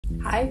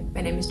Hi,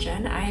 my name is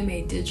Jen. I am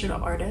a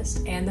digital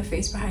artist and the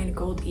face behind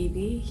Gold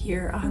Evie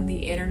here on the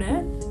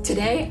internet.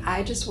 Today,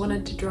 I just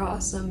wanted to draw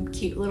some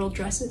cute little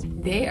dresses.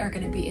 They are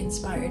going to be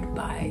inspired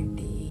by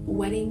the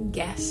wedding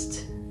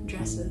guest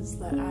dresses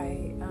that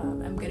I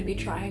am going to be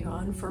trying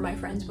on for my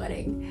friend's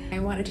wedding. I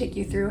want to take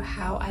you through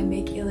how I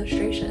make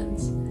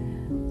illustrations.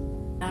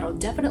 That'll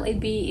definitely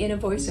be in a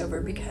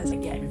voiceover because I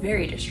get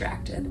very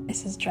distracted.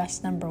 This is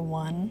dress number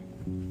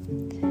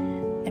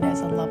 1. It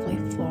has a lovely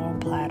floral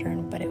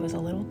pattern, but it was a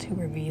little too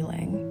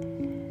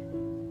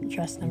revealing.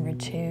 Dress number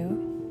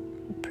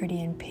 2,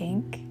 pretty in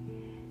pink,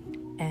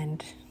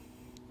 and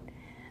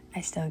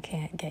I still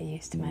can't get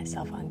used to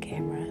myself on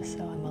camera, so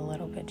I'm a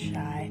little bit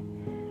shy,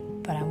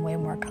 but I'm way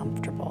more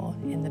comfortable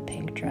in the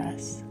pink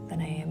dress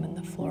than I am in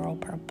the floral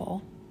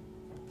purple.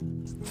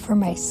 For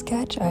my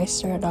sketch, I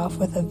started off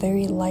with a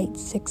very light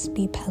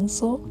 6B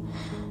pencil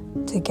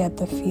to get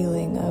the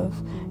feeling of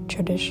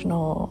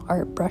traditional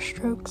art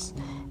brushstrokes,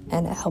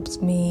 and it helps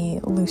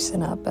me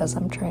loosen up as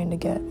I'm trying to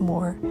get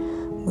more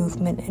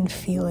movement and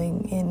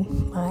feeling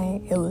in my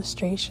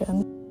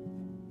illustration.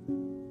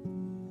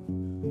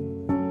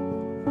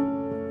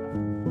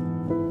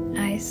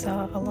 I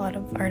saw a lot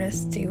of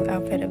artists do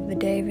outfit of the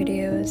day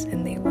videos,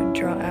 and they would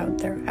draw out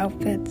their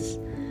outfits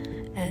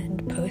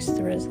and post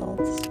the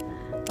results,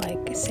 like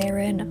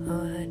Saren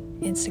on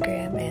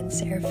Instagram and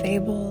Sarah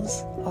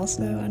Fables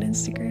also on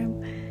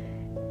Instagram,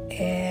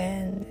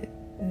 and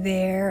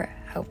their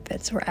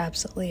outfits were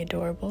absolutely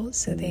adorable,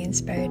 so they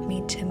inspired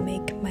me to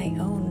make my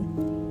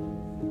own.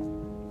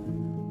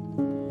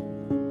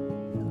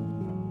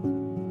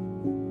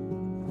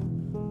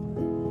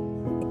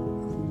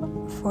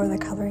 For the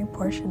coloring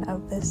portion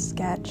of this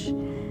sketch,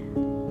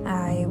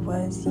 I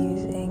was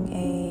using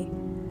a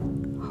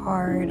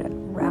hard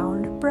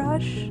round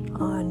brush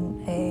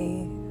on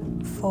a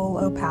full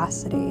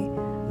opacity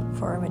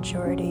for a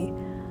majority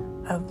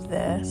of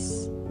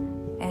this,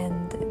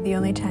 and the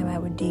only time I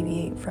would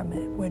deviate from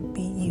it would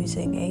be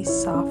using a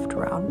soft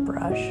round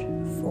brush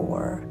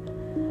for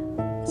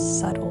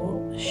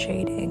subtle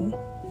shading.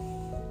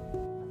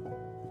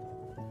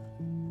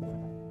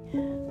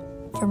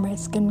 For my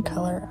skin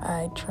color,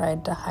 I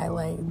tried to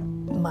highlight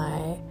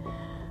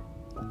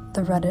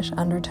the reddish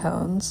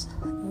undertones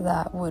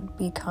that would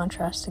be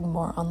contrasting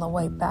more on the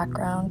white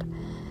background,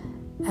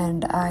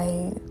 and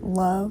I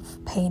love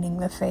painting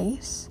the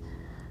face.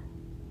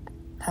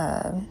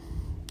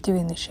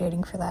 Doing the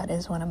shading for that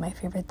is one of my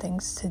favorite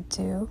things to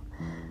do.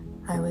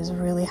 I was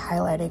really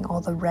highlighting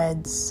all the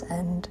reds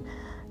and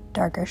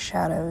darker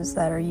shadows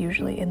that are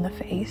usually in the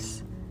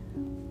face.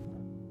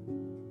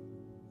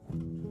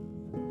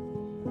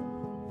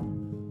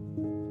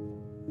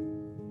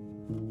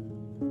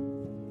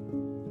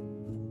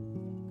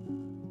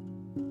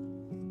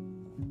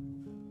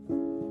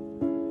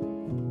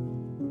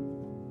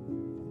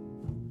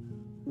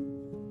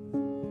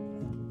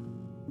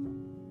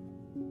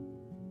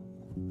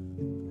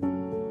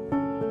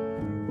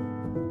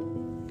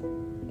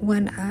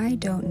 When I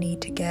don't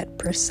need to get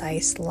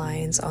precise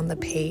lines on the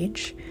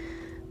page,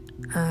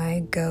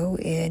 I go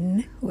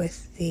in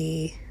with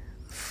the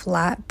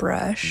flat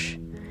brush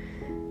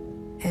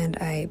and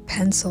I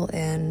pencil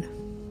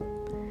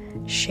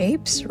in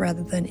shapes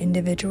rather than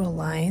individual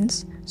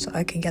lines, so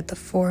I can get the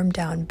form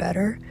down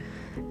better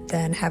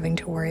than having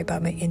to worry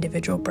about my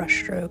individual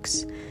brush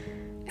strokes.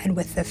 And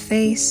with the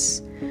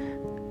face,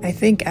 I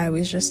think I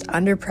was just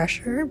under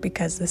pressure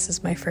because this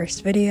is my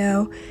first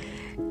video,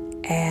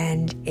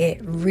 and it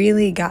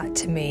really got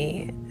to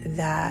me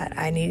that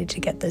I needed to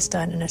get this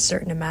done in a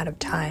certain amount of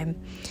time,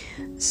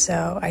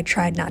 so I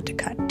tried not to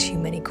cut too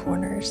many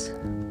corners.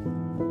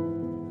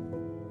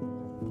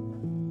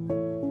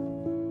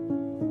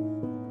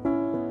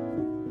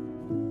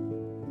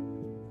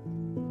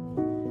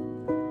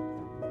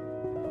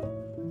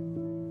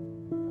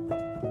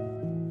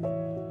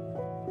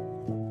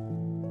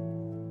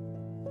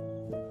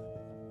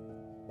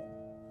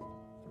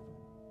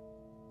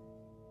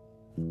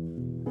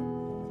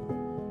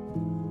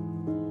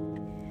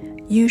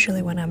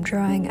 Usually when I'm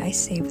drawing, I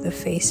save the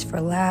face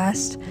for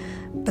last,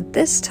 but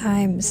this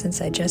time, since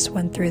I just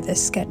went through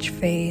this sketch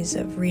phase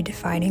of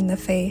redefining the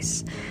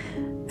face,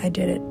 I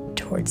did it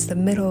towards the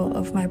middle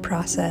of my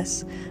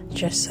process,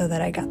 just so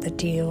that I got the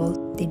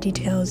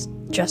details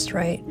just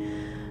right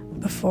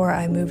before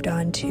I moved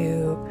on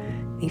to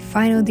the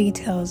final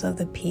details of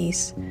the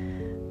piece,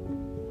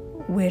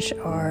 which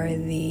are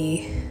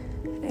the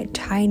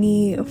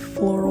tiny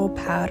floral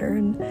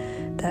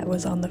pattern that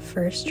was on the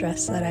first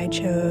dress that I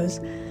chose.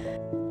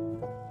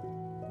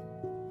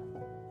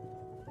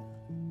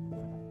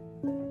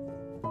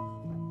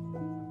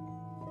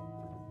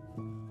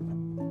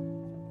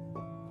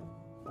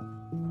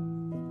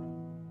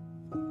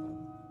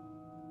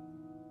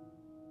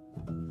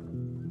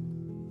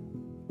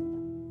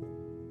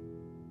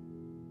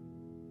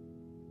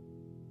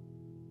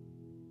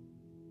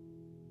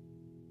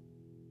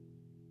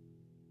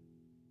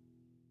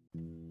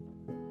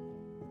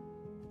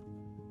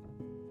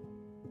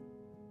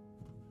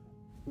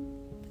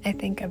 I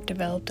think I've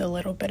developed a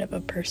little bit of a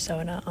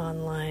persona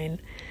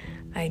online.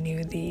 I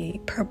knew the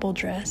purple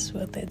dress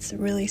with its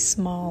really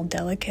small,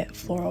 delicate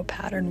floral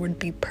pattern would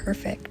be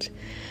perfect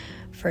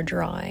for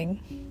drawing.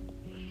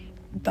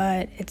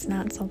 But it's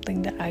not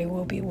something that I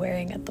will be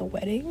wearing at the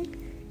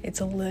wedding.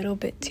 It's a little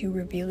bit too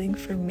revealing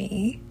for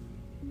me.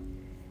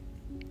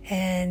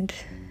 And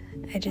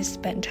I just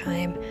spent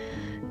time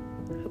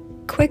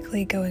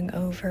quickly going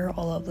over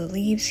all of the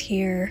leaves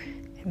here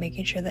and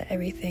making sure that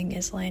everything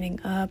is lining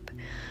up.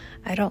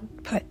 I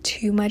don't put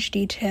too much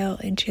detail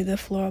into the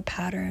floral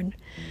pattern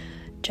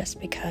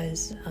just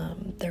because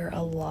there are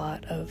a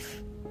lot of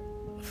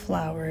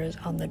flowers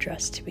on the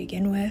dress to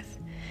begin with,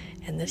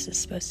 and this is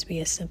supposed to be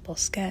a simple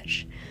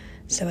sketch.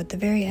 So at the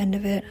very end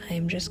of it, I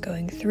am just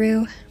going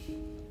through,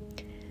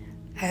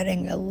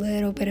 adding a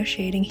little bit of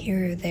shading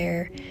here or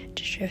there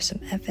to show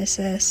some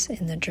emphasis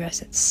in the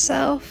dress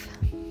itself.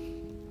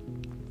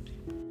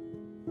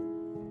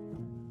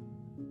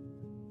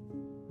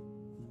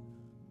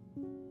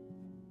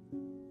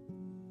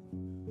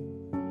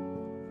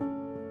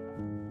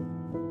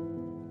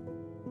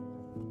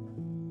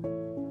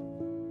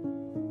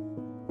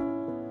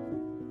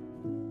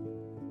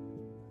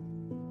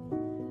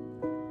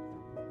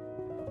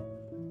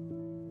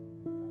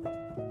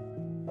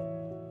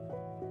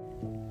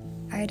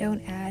 I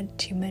don't add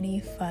too many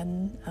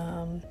fun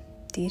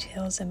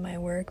details in my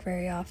work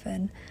very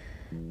often,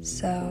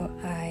 so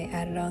I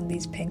added on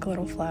these pink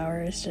little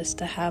flowers just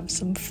to have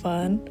some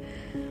fun.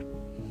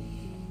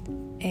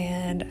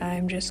 And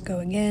I'm just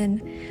going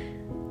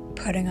in,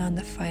 putting on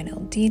the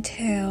final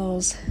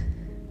details,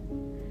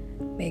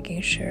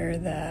 making sure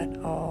that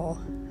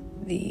all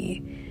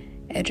the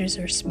edges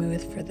are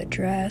smooth for the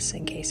dress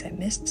in case I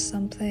missed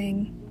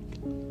something.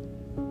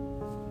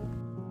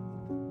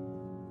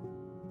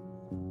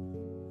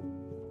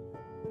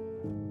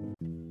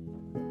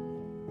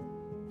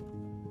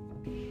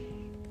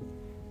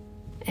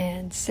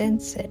 And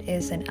since it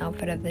is an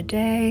outfit of the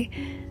day,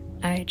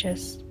 I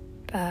just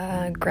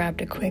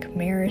grabbed a quick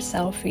mirror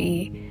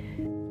selfie.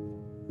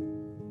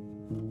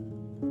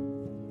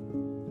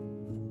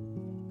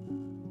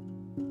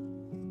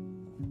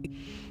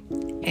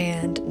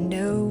 And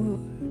no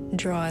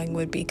drawing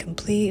would be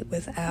complete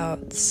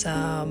without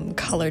some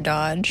color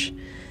dodge,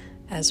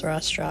 as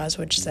Ross Draws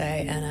would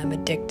say, and I'm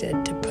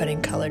addicted to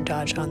putting color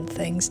dodge on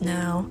things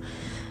now.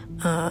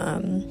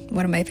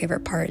 One of my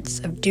favorite parts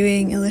of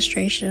doing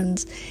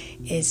illustrations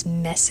is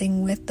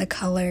messing with the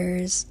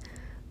colors.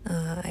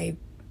 I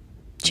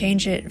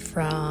change it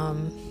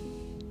from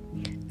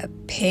a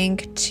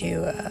pink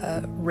to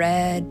a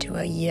red to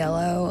a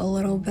yellow a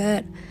little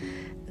bit.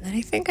 And then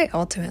I think I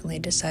ultimately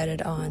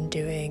decided on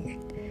doing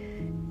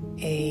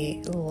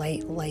a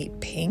light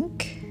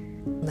pink.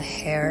 The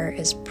hair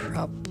is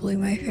probably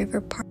my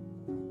favorite part.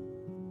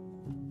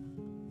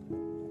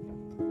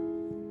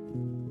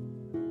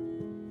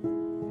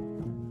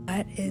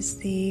 That is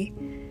the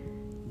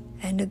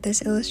end of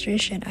this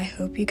illustration. I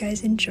hope you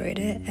guys enjoyed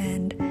it,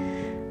 and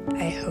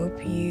I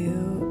hope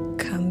you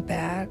come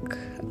back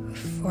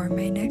for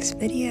my next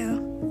video.